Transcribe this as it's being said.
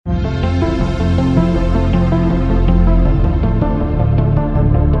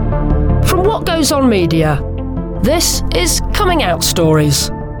Follows on Media. This is Coming Out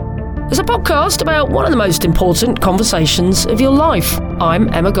Stories. It's a podcast about one of the most important conversations of your life.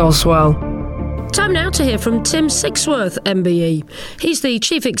 I'm Emma Goswell. Time now to hear from Tim Sixworth, MBE. He's the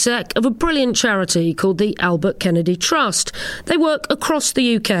chief exec of a brilliant charity called the Albert Kennedy Trust. They work across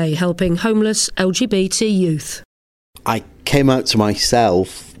the UK helping homeless LGBT youth. I came out to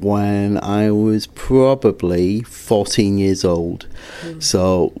myself when I was probably 14 years old.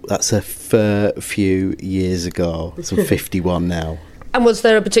 So that's a fair few years ago. So I'm 51 now. And was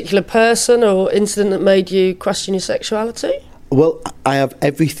there a particular person or incident that made you question your sexuality? Well, I have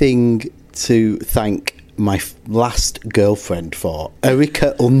everything to thank my last girlfriend for,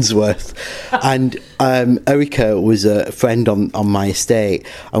 Erica Unsworth. And Erica was a friend on my estate,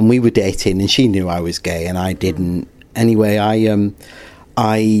 and we were dating, and she knew I was gay and I didn't. Anyway,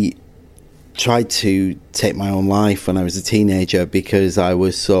 I tried to take my own life when I was a teenager because I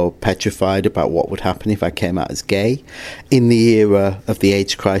was so petrified about what would happen if I came out as gay. In the era of the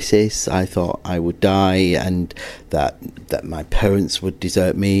AIDS crisis, I thought I would die and that my parents would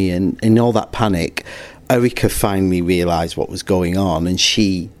desert me, and in all that panic, Erica finally realised what was going on, and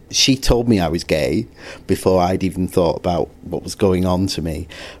she told me I was gay before I'd even thought about what was going on to me.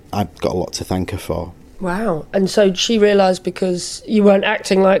 I've got a lot to thank her for. Wow. And so she realised because you weren't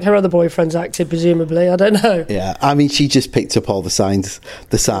acting like her other boyfriends acted, presumably. I don't know. Yeah, I mean, she just picked up all the signs,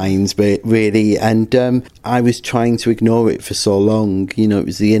 but really, and I was trying to ignore it for so long. You know, it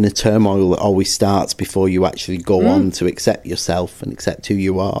was the inner turmoil that always starts before you actually go on to accept yourself and accept who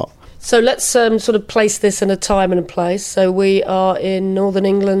you are. So let's sort of place this in a time and a place. So we are in Northern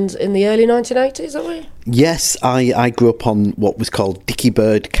England in the early 1980s, are we? Yes, I grew up on what was called Dicky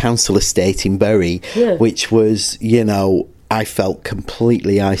Bird Council Estate in Bury, which was, you know, I felt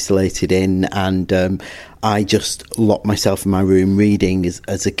completely isolated in, and I just locked myself in my room reading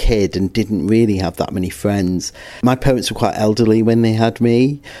as a kid and didn't really have that many friends. My parents were quite elderly when they had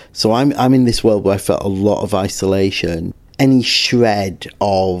me, so I'm in this world where I felt a lot of isolation. Any shred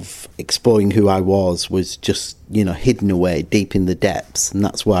of exploring who I was just, you know, hidden away deep in the depths, and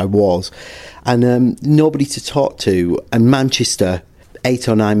that's where I was. And nobody to talk to. And Manchester, 8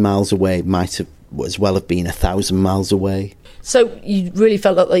 or 9 miles away, might have as well have been 1,000 miles away. So you really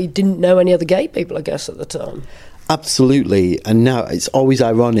felt like you didn't know any other gay people, I guess, at the time? Absolutely. And now it's always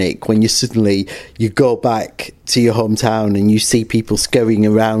ironic when you go back to your hometown and you see people scurrying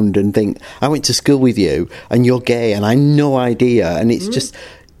around and think, I went to school with you and you're gay and I had no idea. And it's just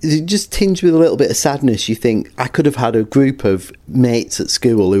tinged with a little bit of sadness. You think, I could have had a group of mates at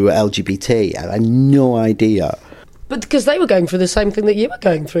school who were LGBT and I had no idea. But because they were going through the same thing that you were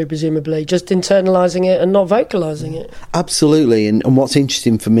going through, presumably, just internalising it and not vocalising it. Absolutely. And what's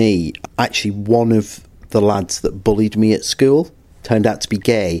interesting for me, actually one of the lads that bullied me at school turned out to be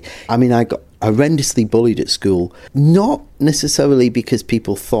gay. I mean, I got horrendously bullied at school, not necessarily because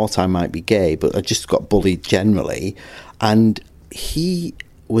people thought I might be gay, but I just got bullied generally. And he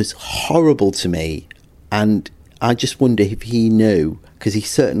was horrible to me, and I just wonder if he knew, because he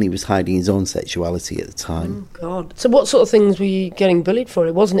certainly was hiding his own sexuality at the time. Oh, God. So what sort of things were you getting bullied for?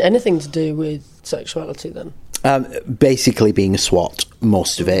 It wasn't anything to do with sexuality then? Basically being a swot,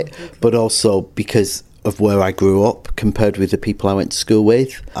 most of it, but also because of where I grew up compared with the people I went to school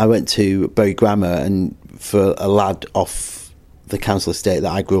with. I went to Bury Grammar, and for a lad off the council estate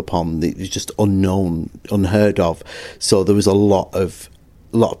that I grew up on, it was just unknown, unheard of. So there was a lot of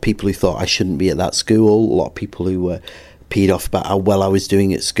people who thought I shouldn't be at that school, a lot of people who were peed off about how well I was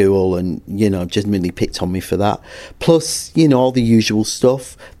doing at school, and, you know, genuinely picked on me for that. Plus, you know, all the usual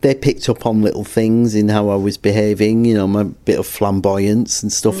stuff. They picked up on little things in how I was behaving, you know, my bit of flamboyance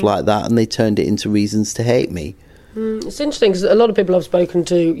and stuff like that, and they turned it into reasons to hate me. It's interesting because a lot of people I've spoken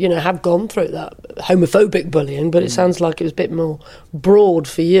to, you know, have gone through that homophobic bullying, but it sounds like it was a bit more broad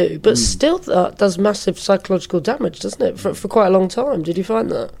for you. But still, that does massive psychological damage, doesn't it, for quite a long time? Did you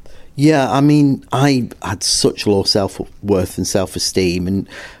find that? Yeah, I mean, I had such low self-worth and self-esteem, and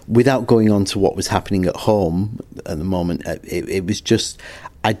without going on to what was happening at home at the moment, it was just,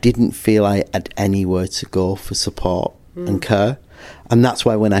 I didn't feel I had anywhere to go for support and care. And that's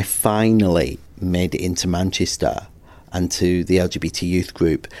why when I finally made it into Manchester and to the LGBT youth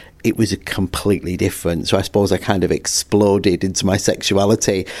group, it was a completely different. So I suppose I kind of exploded into my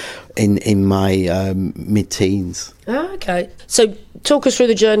sexuality in my mid-teens. Oh, okay. So talk us through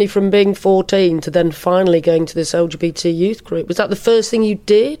the journey from being 14 to then finally going to this LGBT youth group. Was that the first thing you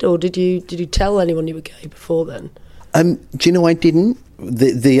did, or did you tell anyone you were gay before then? Do you know, I didn't.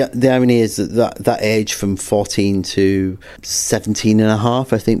 The irony is that age from 14 to 17 and a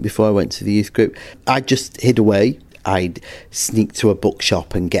half, I think, before I went to the youth group, I just hid away. I'd sneak to a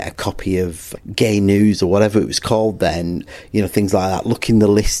bookshop and get a copy of Gay News or whatever it was called then, things like that, look in the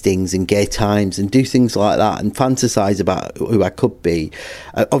listings in Gay Times and do things like that and fantasise about who I could be.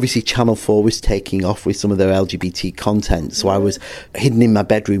 Obviously, Channel 4 was taking off with some of their LGBT content, so I was hidden in my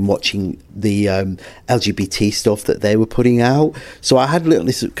bedroom watching the LGBT stuff that they were putting out. So I had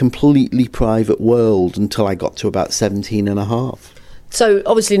this completely private world until I got to about 17 and a half. So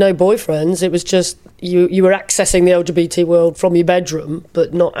obviously no boyfriends, it was just you were accessing the LGBT world from your bedroom,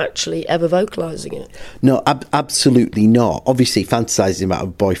 but not actually ever vocalising it. No, absolutely not. Obviously fantasising about a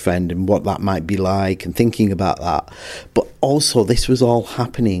boyfriend and what that might be like and thinking about that. But also this was all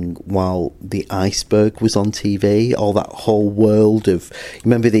happening while The Iceberg was on TV, all that whole world of...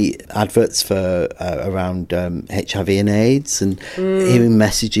 Remember the adverts for around HIV and AIDS and hearing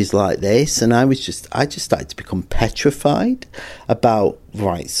messages like this? And I just started to become petrified about,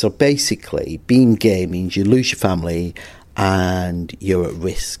 right, so basically being gay means you lose your family and you're at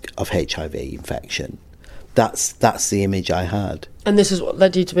risk of HIV infection. That's the image I had. And this is what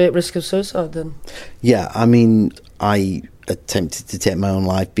led you to be at risk of suicide then? Yeah, I mean, I attempted to take my own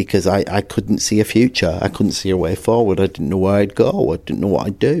life because I couldn't see a future. I couldn't see a way forward. I didn't know where I'd go. I didn't know what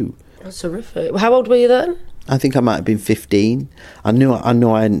I'd do. That's horrific. How old were you then? I think I might have been 15. I knew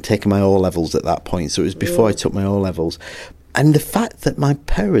I hadn't taken my O-levels at that point, so it was before I took my O-levels. And the fact that my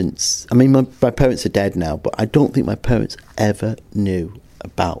parents... I mean, my parents are dead now, but I don't think my parents ever knew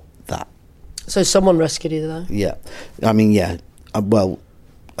about that. So someone rescued you, though? Yeah. I mean, yeah. Well,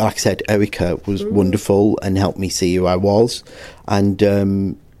 like I said, Erica was wonderful and helped me see who I was. And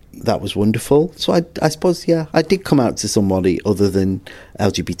that was wonderful. So I suppose, yeah, I did come out to somebody other than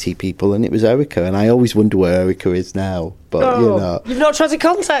LGBT people, and it was Erica. And I always wonder where Erica is now. But, You've not tried to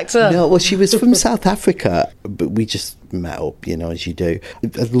contact her? No, well, she was from South Africa, but we just met up, as you do.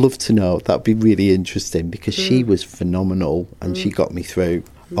 I'd love to know. That'd be really interesting because she was phenomenal and she got me through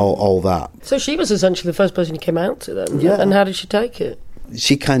all that. So she was essentially the first person you came out to then? Yeah. And how did she take it?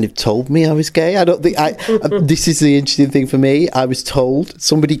 She kind of told me I was gay. I don't think this is the interesting thing for me. I was told.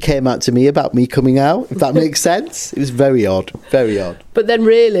 Somebody came out to me about me coming out, if that makes sense. It was very odd, very odd. But then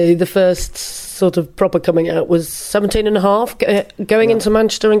really the first sort of proper coming out was 17 and a half, going into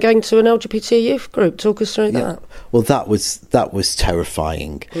Manchester and going to an LGBT youth group. Talk us through that. Well, that was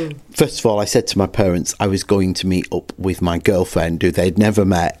terrifying. First of all, I said to my parents I was going to meet up with my girlfriend who they'd never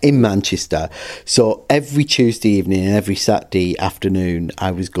met in Manchester. So every Tuesday evening and every Saturday afternoon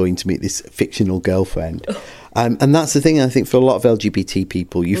I was going to meet this fictional girlfriend. And that's the thing, I think, for a lot of LGBT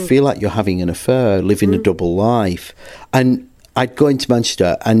people, you feel like you're having an affair, living a double life. And I'd go into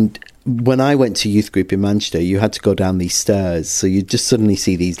Manchester, and when I went to youth group in Manchester, you had to go down these stairs. So you'd just suddenly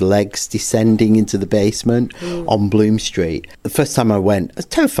see these legs descending into the basement on Bloom Street. The first time I went, I was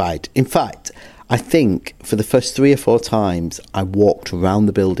terrified. In fact, I think for the first 3 or 4 times, I walked around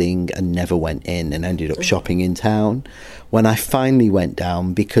the building and never went in and ended up shopping in town. When I finally went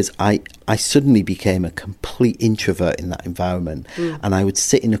down, because I suddenly became a complete introvert in that environment, and I would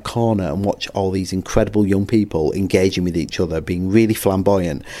sit in a corner and watch all these incredible young people engaging with each other, being really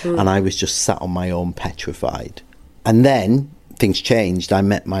flamboyant, and I was just sat on my own petrified. And then things changed. I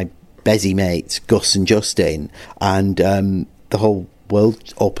met my Bezzy mates, Gus and Justin, and the whole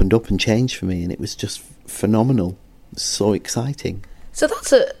world opened up and changed for me, and it was just phenomenal. So exciting. So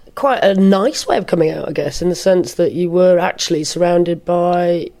that's quite a nice way of coming out, I guess, in the sense that you were actually surrounded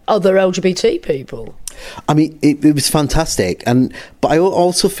by other LGBT people. I mean, it was fantastic, but I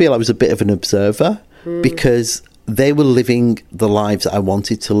also feel I was a bit of an observer because they were living the lives that I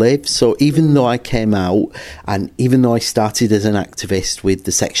wanted to live. So even though I came out, and even though I started as an activist with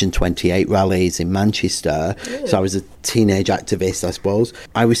the Section 28 rallies in Manchester, so I was a teenage activist, I suppose,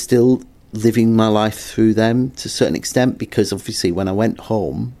 I was still living my life through them to a certain extent, because obviously when I went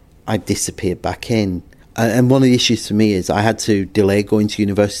home, I disappeared back in. And one of the issues for me is I had to delay going to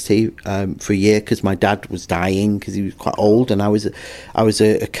university for a year because my dad was dying because he was quite old, and I was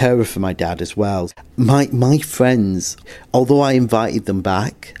a carer for my dad as well. My friends, although I invited them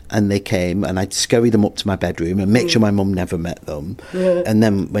back and they came, and I'd scurry them up to my bedroom and make sure my mum never met them. Yeah. And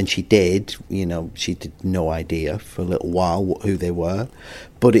then when she did, she did no idea for a little while who they were.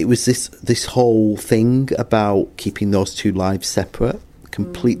 But it was this whole thing about keeping those two lives separate.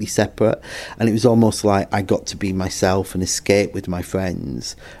 Completely separate, and it was almost like I got to be myself and escape with my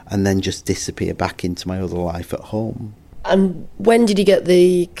friends and then just disappear back into my other life at home. And when did you get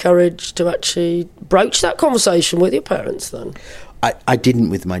the courage to actually broach that conversation with your parents then? I didn't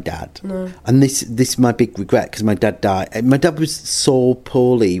with my dad. No. And this is my big regret, because my dad died. My dad was so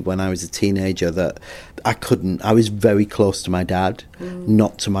poorly when I was a teenager that I was very close to my dad,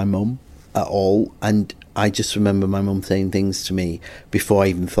 not to my mum. at all. And I just remember my mum saying things to me before I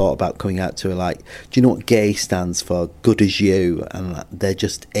even thought about coming out to her, like, do you know what gay stands for? Good as you. And they're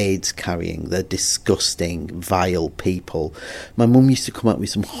just AIDS carrying, they're disgusting, vile people. My mum used to come up with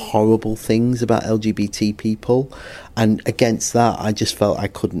some horrible things about LGBT people, and against that I just felt I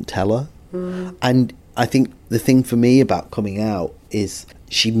couldn't tell her. And I think the thing for me about coming out is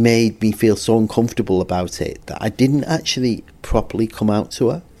she made me feel so uncomfortable about it that I didn't actually properly come out to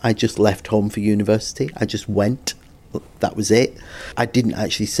her. I just left home for university. I just went. That was it. I didn't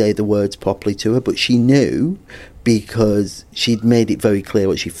actually say the words properly to her, but she knew because she'd made it very clear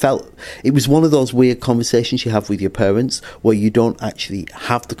what she felt. It was one of those weird conversations you have with your parents where you don't actually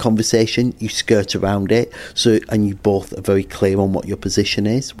have the conversation, you skirt around it, and you both are very clear on what your position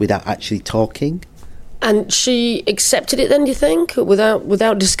is without actually talking. And she accepted it then, do you think,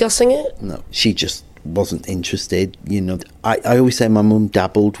 without discussing it? No, she just wasn't interested. I always say my mum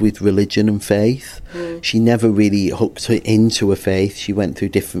dabbled with religion and faith. She never really hooked her into a faith. She went through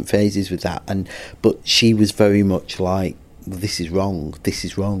different phases with that, but she was very much like, this is wrong,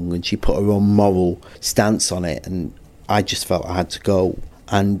 and she put her own moral stance on it, and I just felt I had to go.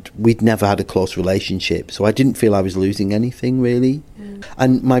 And we'd never had a close relationship, so I didn't feel I was losing anything, really.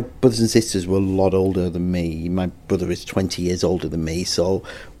 And my brothers and sisters were a lot older than me. My brother is 20 years older than me, so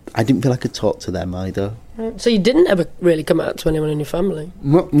I didn't feel I could talk to them either. So you didn't ever really come out to anyone in your family?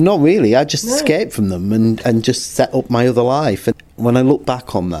 Not really. I just escaped from them and just set up my other life. And when I look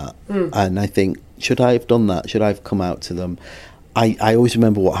back on that, and I think, should I have done that? Should I have come out to them? I always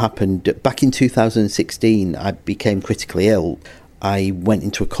remember what happened. Back in 2016, I became critically ill. I went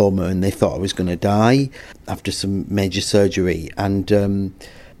into a coma and they thought I was going to die after some major surgery. And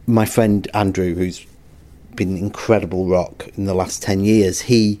my friend Andrew, who's been an incredible rock in the last 10 years,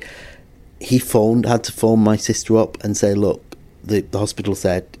 he had to phone my sister up and say, look, the hospital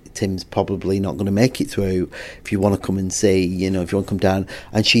said Tim's probably not going to make it through. If you want to come and see, if you want to come down.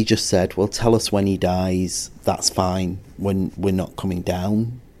 And she just said, well, tell us when he dies. That's fine. When we're not coming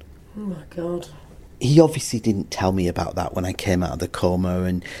down. Oh my God. He obviously didn't tell me about that when I came out of the coma,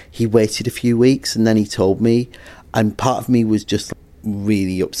 and he waited a few weeks and then he told me, and part of me was just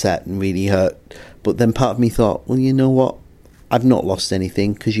really upset and really hurt, but then part of me thought, well, you know what, I've not lost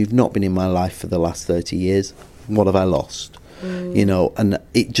anything because you've not been in my life for the last 30 years. What have I lost? And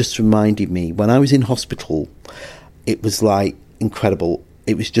it just reminded me, when I was in hospital, it was like incredible.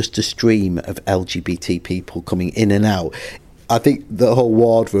 It was just a stream of LGBT people coming in and out. I think the whole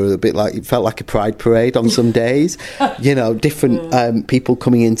ward were a bit like, it felt like a pride parade on some days. Different people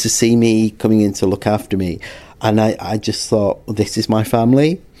coming in to see me, coming in to look after me. And I just thought, well, this is my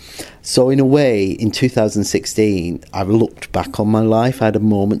family. So in a way, in 2016, I looked back on my life. I had a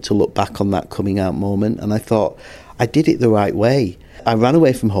moment to look back on that coming out moment. And I thought, I did it the right way. I ran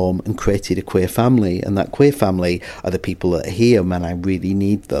away from home and created a queer family. And that queer family are the people that are here when I really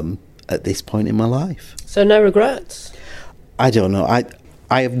need them at this point in my life. So no regrets? I don't know.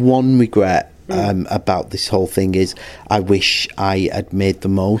 I have one regret about this whole thing is I wish I had made the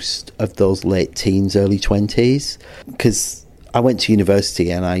most of those late teens, early 20s, because I went to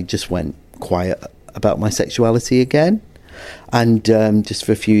university and I just went quiet about my sexuality again, and just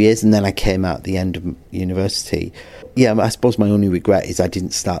for a few years, and then I came out at the end of university. Yeah, I suppose my only regret is I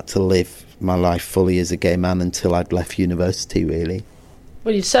didn't start to live my life fully as a gay man until I'd left university, really.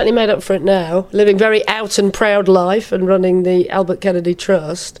 Well, you've certainly made up for it now, living very out and proud life and running the Albert Kennedy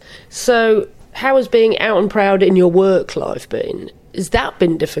Trust. So how has being out and proud in your work life been? Has that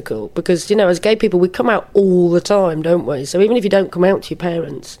been difficult? Because, as gay people, we come out all the time, don't we? So even if you don't come out to your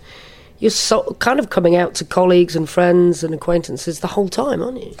parents, you're kind of coming out to colleagues and friends and acquaintances the whole time,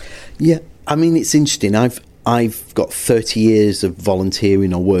 aren't you? Yeah, I mean, it's interesting. I've got 30 years of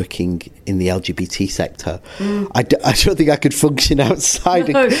volunteering or working in the LGBT sector. I don't think I could function outside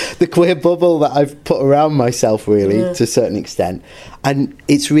the queer bubble that I've put around myself, really, to a certain extent. And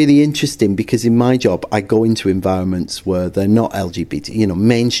it's really interesting because in my job, I go into environments where they're not LGBT,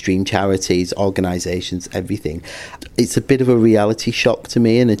 mainstream charities, organisations, everything. It's a bit of a reality shock to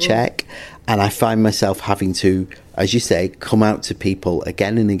me and a check. And I find myself having to, as you say, come out to people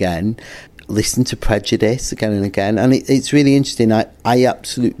again and again, listen to prejudice again and again. And it's really interesting. I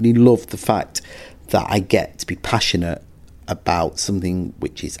absolutely love the fact that I get to be passionate about something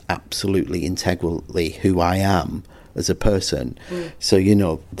which is absolutely integrally who I am as a person. So,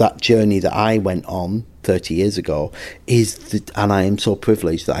 that journey that I went on 30 years ago and I am so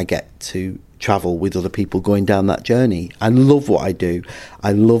privileged that I get to travel with other people going down that journey. I love what I do.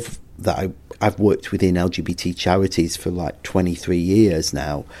 I love that I've worked within LGBT charities for like 23 years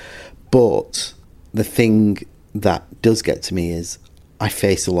now. But the thing that does get to me is I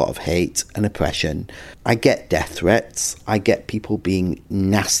face a lot of hate and oppression. I get death threats. I get people being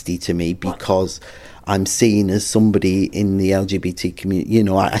nasty to me because I'm seen as somebody in the LGBT community. You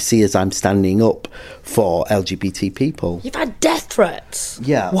know, I see as I'm standing up for LGBT people. You've had death threats?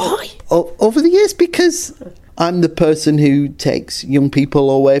 Yeah. Why? Over the years, because I'm the person who takes young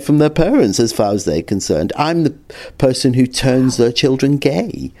people away from their parents as far as they're concerned. I'm the person who turns their children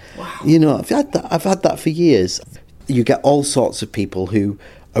gay. Wow. You know, I've had that for years. You get all sorts of people who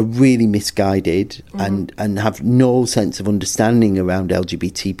are really misguided and have no sense of understanding around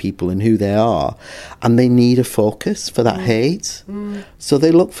LGBT people and who they are, and they need a focus for that hate. So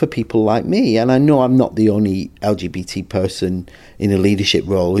they look for people like me, and I know I'm not the only LGBT person in a leadership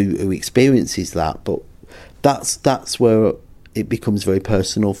role who experiences that, but that's where it becomes very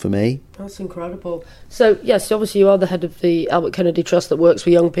personal for me. That's incredible. So, yes, obviously you are the head of the Albert Kennedy Trust that works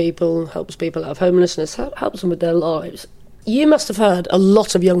with young people, helps people out of homelessness, helps them with their lives. You must have heard a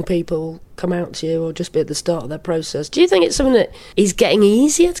lot of young people come out to you or just be at the start of their process. Do you think it's something that is getting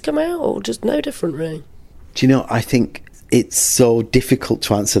easier to come out or just no different, really? Do you know, I think it's so difficult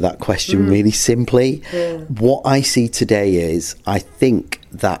to answer that question really simply. Yeah. What I see today is, I think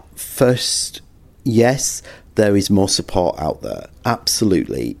that first, yes, there is more support out there.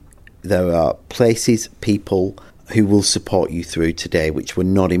 Absolutely. There are places, people who will support you through today, which were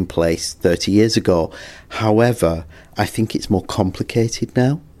not in place 30 years ago. However, I think it's more complicated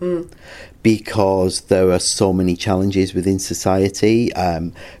now because there are so many challenges within society,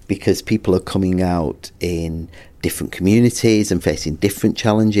 because people are coming out in different communities and facing different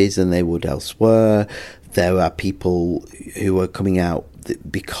challenges than they would elsewhere. There are people who are coming out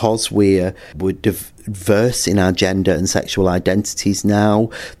because we're diverse in our gender and sexual identities now.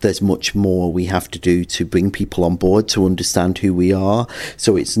 There's much more we have to do to bring people on board to understand who we are.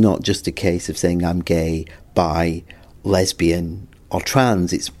 So it's not just a case of saying I'm gay, bi, lesbian or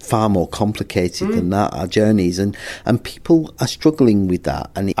trans. It's far more complicated than that, our journeys. And people are struggling with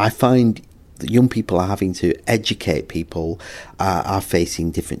that. And I find that young people are having to educate people, are facing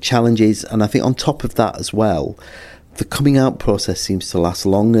different challenges. And I think on top of that as well, the coming out process seems to last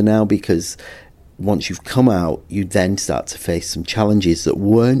longer now, because once you've come out, you then start to face some challenges that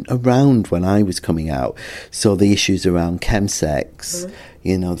weren't around when I was coming out. So the issues around chemsex,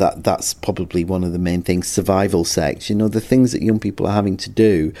 you know, that's probably one of the main things. Survival sex, you know, the things that young people are having to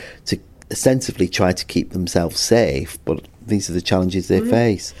do to ostensibly try to keep themselves safe, but these are the challenges they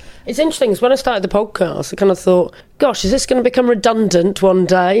face. It's interesting, because when I started the podcast, I kind of thought, gosh, is this going to become redundant one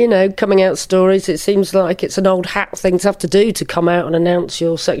day? You know, coming out stories, it seems like it's an old hat thing to have to do, to come out and announce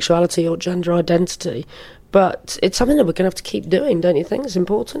your sexuality or gender identity. But it's something that we're going to have to keep doing, don't you think? It's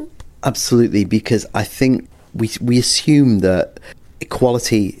important. Absolutely, because I think we assume that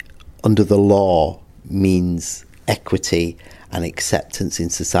equality under the law means equity and acceptance in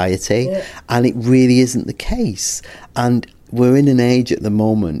society, and it really isn't the case. And we're in an age at the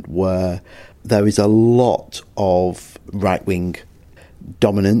moment where there is a lot of right-wing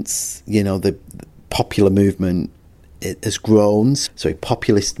dominance. You know, the popular movement, it has grown. So a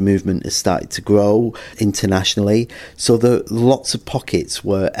populist movement has started to grow internationally. So there are lots of pockets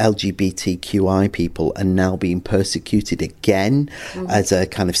where LGBTQI people are now being persecuted again as a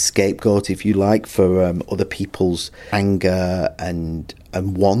kind of scapegoat, if you like, for other people's anger and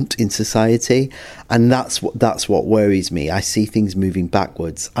want in society. And that's what worries me. I see things moving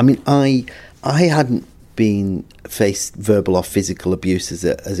backwards. I mean, I hadn't been faced verbal or physical abuse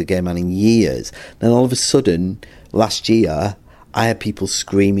as a gay man in years. Then all of a sudden, last year, I had people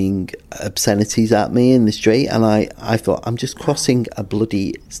screaming obscenities at me in the street, and I thought, I'm just crossing a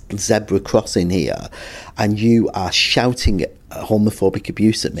bloody zebra crossing here, and you are shouting homophobic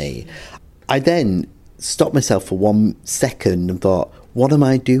abuse at me. I then stopped myself for 1 second and thought, what am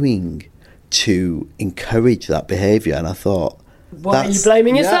I doing to encourage that behaviour? And I thought, why are you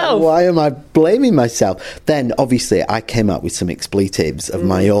blaming yourself? Why am I blaming myself? Then, obviously, I came up with some expletives of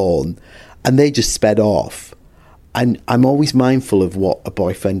my own, and they just sped off. And I'm always mindful of what a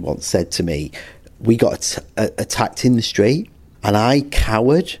boyfriend once said to me. We got attacked in the street, and I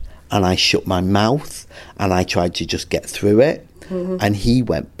cowered, and I shut my mouth, and I tried to just get through it. And he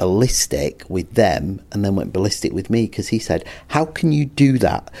went ballistic with them and then went ballistic with me, because he said, how can you do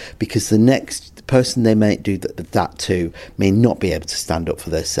that? Because the next person they might do that to may not be able to stand up for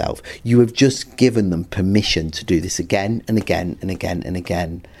themselves. You have just given them permission to do this again and again and again and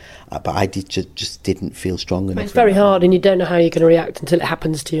again. But I just didn't feel strong enough. But it's very hard, and you don't know how you're going to react until it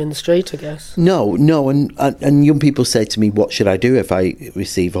happens to you in the street, I guess. No, and young people say to me, what should I do if I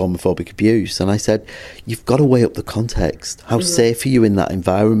receive homophobic abuse? And I said, you've got to weigh up the context. How safe are you in that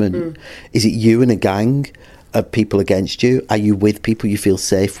environment? Is it you in a gang? of people against you? Are you with people you feel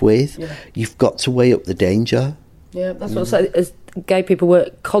safe with? Yeah. You've got to weigh up the danger. Yeah, that's what I say. As gay people, we're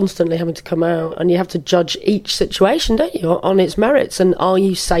constantly having to come out, and you have to judge each situation, don't you, on its merits. And are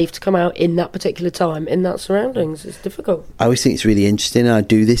you safe to come out in that particular time, in that surroundings? It's difficult. I always think it's really interesting, and I've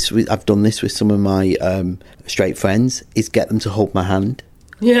done this with some of my straight friends, is get them to hold my hand.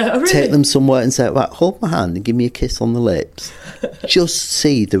 Yeah, really? Take them somewhere and say, right, hold my hand and give me a kiss on the lips. Just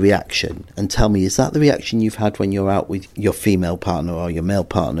see the reaction and tell me, is that the reaction you've had when you're out with your female partner or your male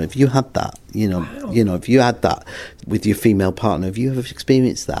partner? Have you had that? Wow. If you had that with your female partner, have you ever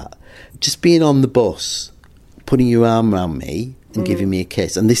experienced that? Just being on the bus, putting your arm around me and giving me a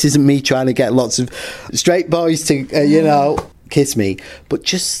kiss. And this isn't me trying to get lots of straight boys to, kiss me, but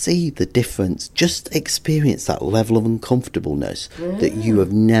just see the difference. Just experience that level of uncomfortableness that you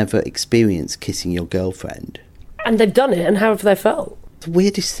have never experienced kissing your girlfriend. And they've done it, and how have they felt? The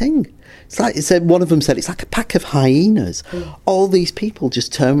weirdest thing. It's like one of them said, it's like a pack of hyenas. All these people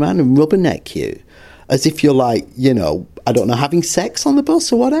just turn around and rubberneck you as if you're like, I don't know, having sex on the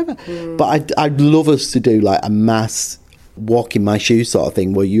bus or whatever. But I'd love us to do like a mass walk in my shoes sort of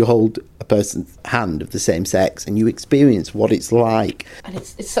thing, where you hold a person's hand of the same sex and you experience what it's like. And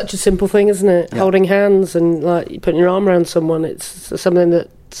it's such a simple thing, isn't it? Yeah. Holding hands and like putting your arm around someone. It's something that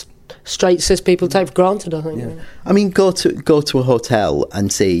straight cis people take for granted, I think. Yeah. I mean, go to a hotel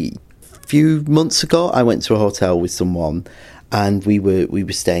and see. A few months ago, I went to a hotel with someone, and we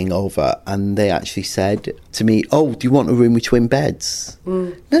were staying over, and they actually said to me, "Oh, do you want a room with twin beds?"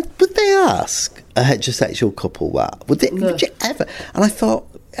 Now, would they ask a heterosexual couple that? Would you ever? And I thought,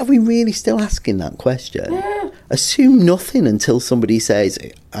 are we really still asking that question? Yeah. Assume nothing until somebody says,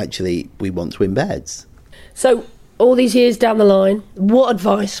 actually, we want twin beds. So, all these years down the line, what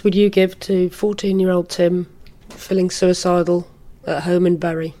advice would you give to 14-year-old Tim feeling suicidal at home in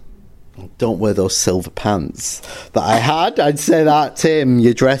Bury? Don't wear those silver pants that I had. I'd say that, Tim,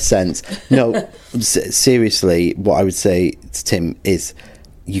 your dress sense. No, seriously, what I would say to Tim is,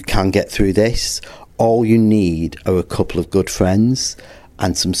 you can get through this. All you need are a couple of good friends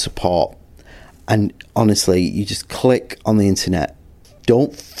and some support. And honestly, you just click on the internet.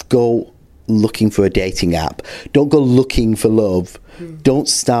 Don't go looking for a dating app. Don't go looking for love. Don't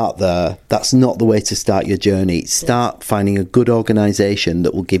start there. That's not the way to start your journey. Start finding a good organisation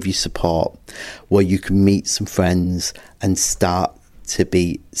that will give you support, where you can meet some friends and start to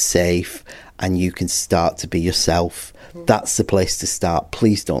be safe, and you can start to be yourself. That's the place to start.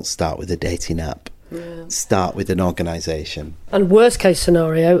 Please don't start with a dating app. Yeah. Start with an organisation. And worst case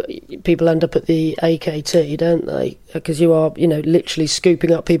scenario, people end up at the AKT, don't they? Because you are, literally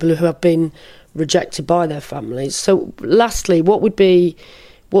scooping up people who have been rejected by their families. So lastly, what would be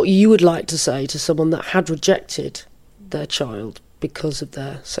what you would like to say to someone that had rejected their child because of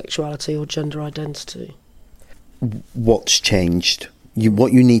their sexuality or gender identity? What's changed?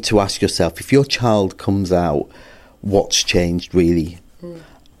 What you need to ask yourself, if your child comes out, what's changed really?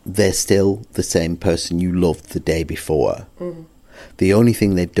 They're still the same person you loved the day before. The only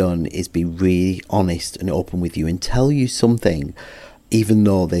thing they've done is be really honest and open with you and tell you something, even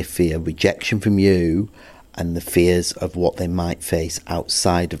though they fear rejection from you and the fears of what they might face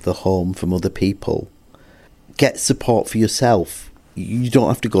outside of the home from other people. Get support for yourself. You don't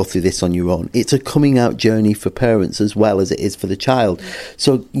have to go through this on your own. It's a coming out journey for parents as well as it is for the child.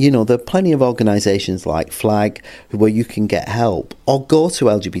 So, there are plenty of organisations like FLAG where you can get help, or go to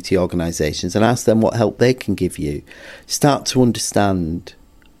LGBT organisations and ask them what help they can give you. Start to understand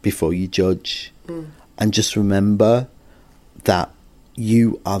before you judge. And just remember that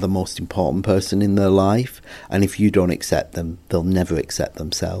you are the most important person in their life, and if you don't accept them, they'll never accept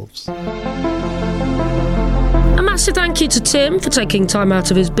themselves. A massive thank you to Tim for taking time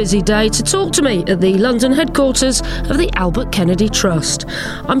out of his busy day to talk to me at the London headquarters of the Albert Kennedy Trust.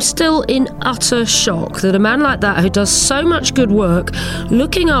 I'm still in utter shock that a man like that, who does so much good work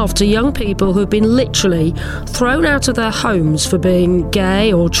looking after young people who've been literally thrown out of their homes for being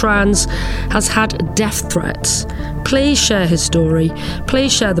gay or trans, has had death threats. Please share his story,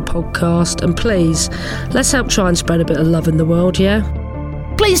 please share the podcast, and please, let's help try and spread a bit of love in the world, yeah?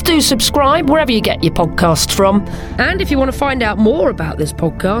 Please do subscribe wherever you get your podcasts from. And if you want to find out more about this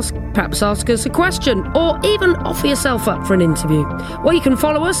podcast, perhaps ask us a question or even offer yourself up for an interview. Well, you can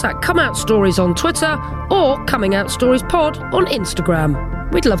follow us at Come Out Stories on Twitter or Coming Out Stories Pod on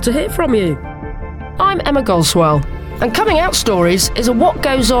Instagram. We'd love to hear from you. I'm Emma Goswell, and Coming Out Stories is a What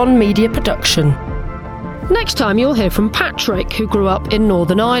Goes On media production. Next time you'll hear from Patrick, who grew up in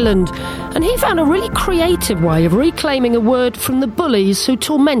Northern Ireland, and he found a really creative way of reclaiming a word from the bullies who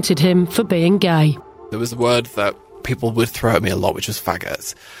tormented him for being gay. There was a word that people would throw at me a lot, which was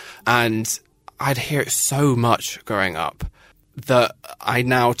faggot. And I'd hear it so much growing up that I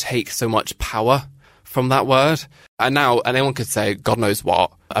now take so much power from that word. And now anyone could say God knows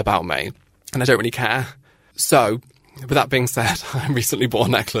what about me, and I don't really care. So, with that being said, I recently bought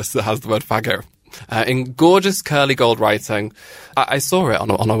a necklace that has the word faggot in gorgeous curly gold writing. I saw it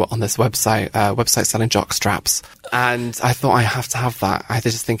on this website selling jock straps, and I thought I have to have that. I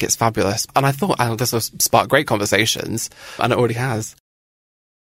just think it's fabulous, and I thought this will spark great conversations, and it already has.